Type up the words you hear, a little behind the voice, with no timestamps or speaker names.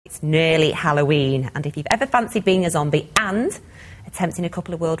It's nearly Halloween, and if you've ever fancied being a zombie and attempting a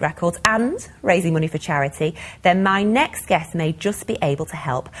couple of world records and raising money for charity, then my next guest may just be able to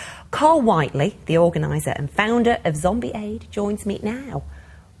help. Carl Whiteley, the organiser and founder of Zombie Aid, joins me now.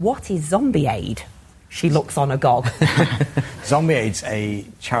 What is Zombie Aid? She looks on agog. Zombie Aid's a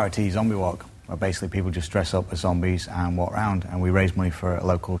charity zombie walk, where basically people just dress up as zombies and walk around, and we raise money for a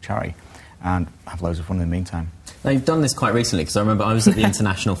local charity and have loads of fun in the meantime. Now, you've done this quite recently, because I remember I was at the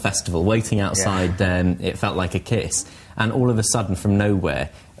International Festival, waiting outside, It Felt Like a Kiss, and all of a sudden, from nowhere,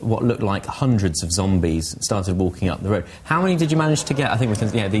 what looked like hundreds of zombies started walking up the road. How many did you manage to get? I think we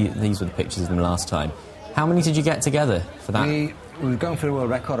can, these were the pictures of them last time. How many did you get together for that? We were going for the world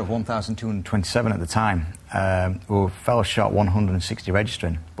record of 1,227 at the time. We fell short 160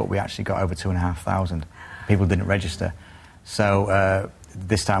 registering, but we actually got over 2,500. People didn't register. So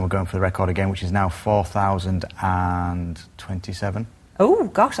this time we're going for the record again, which is now 4,027. Oh,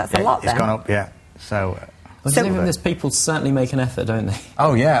 gosh, that's a lot then. It's gone up, yeah. So... This people certainly make an effort, don't they?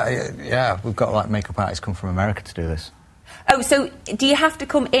 Oh, yeah. We've got, like, makeup artists come from America to do this. Oh, so do you have to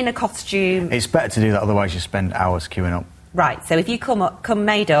come in a costume? It's better to do that, otherwise you spend hours queuing up. Right, so if you come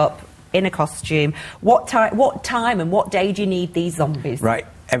made up in a costume, what time and what day do you need these zombies? Right,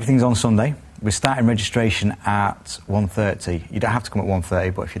 everything's on Sunday. We're starting registration at 1:30. You don't have to come at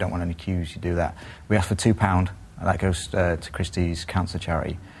 1:30, but if you don't want any queues, you do that. We ask for £2, and that goes to Christie's cancer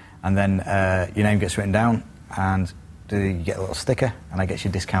charity. And then your name gets written down, and you get a little sticker, and that gets you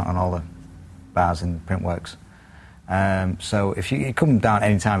a discount on all the bars in Printworks. So if you come down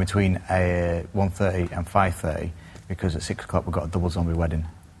any time between 1:30 and 5:30, because at 6 o'clock we've got a double zombie wedding,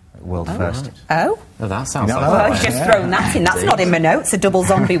 world first. Right. Oh, that sounds like I've just thrown that in. That's not in my notes. A double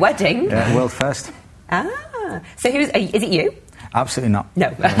zombie wedding. Yeah, world first. Ah, so is it you? Absolutely not.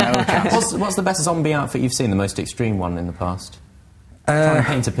 No. No chance. What's the best zombie outfit you've seen? The most extreme one in the past? Try and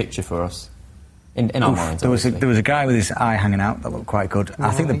paint a picture for us. In our minds, there was a guy with his eye hanging out that looked quite good. Right.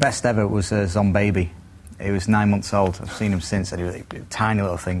 I think the best ever was Zombaby. He was 9 months old. I've seen him since, and he was a tiny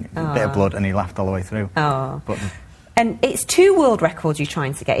little thing, a bit of blood, and he laughed all the way through. Oh. And it's 2 world records you're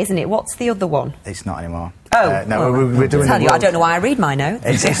trying to get, isn't it? What's the other one? It's not anymore. Oh. No, we're doing I don't know why I read my notes.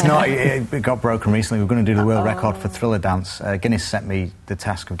 It's not. It got broken recently. We're going to do the world record for thriller dance. Guinness sent me the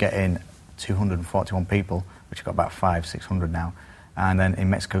task of getting 241 people, which have got about 500-600 now. And then in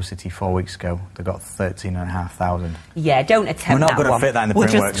Mexico City 4 weeks ago, they got 13,500. Yeah, don't attempt that one. We're not going to fit that in the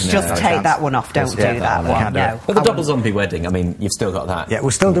Printworks. Just take that one off. Don't do that one. No. Well, the double zombie wedding, I mean, you've still got that. Yeah,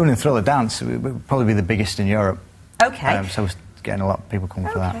 we're still doing the thriller dance. We'll probably be the biggest in Europe. OK. So we're getting a lot of people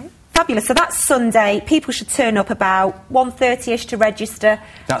coming for that. Fabulous. So that's Sunday. People should turn up about 1:30ish to register.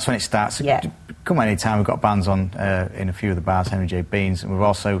 That's when it starts. Yeah. Come any time. We've got bands on in a few of the bars, Henry J. Beans, and we've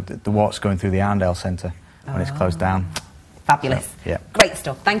also the walk's going through the Arndale Centre when it's closed down. Fabulous. So, yeah. Great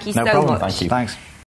stuff. Thank you so problem. much. Thank you. Thanks.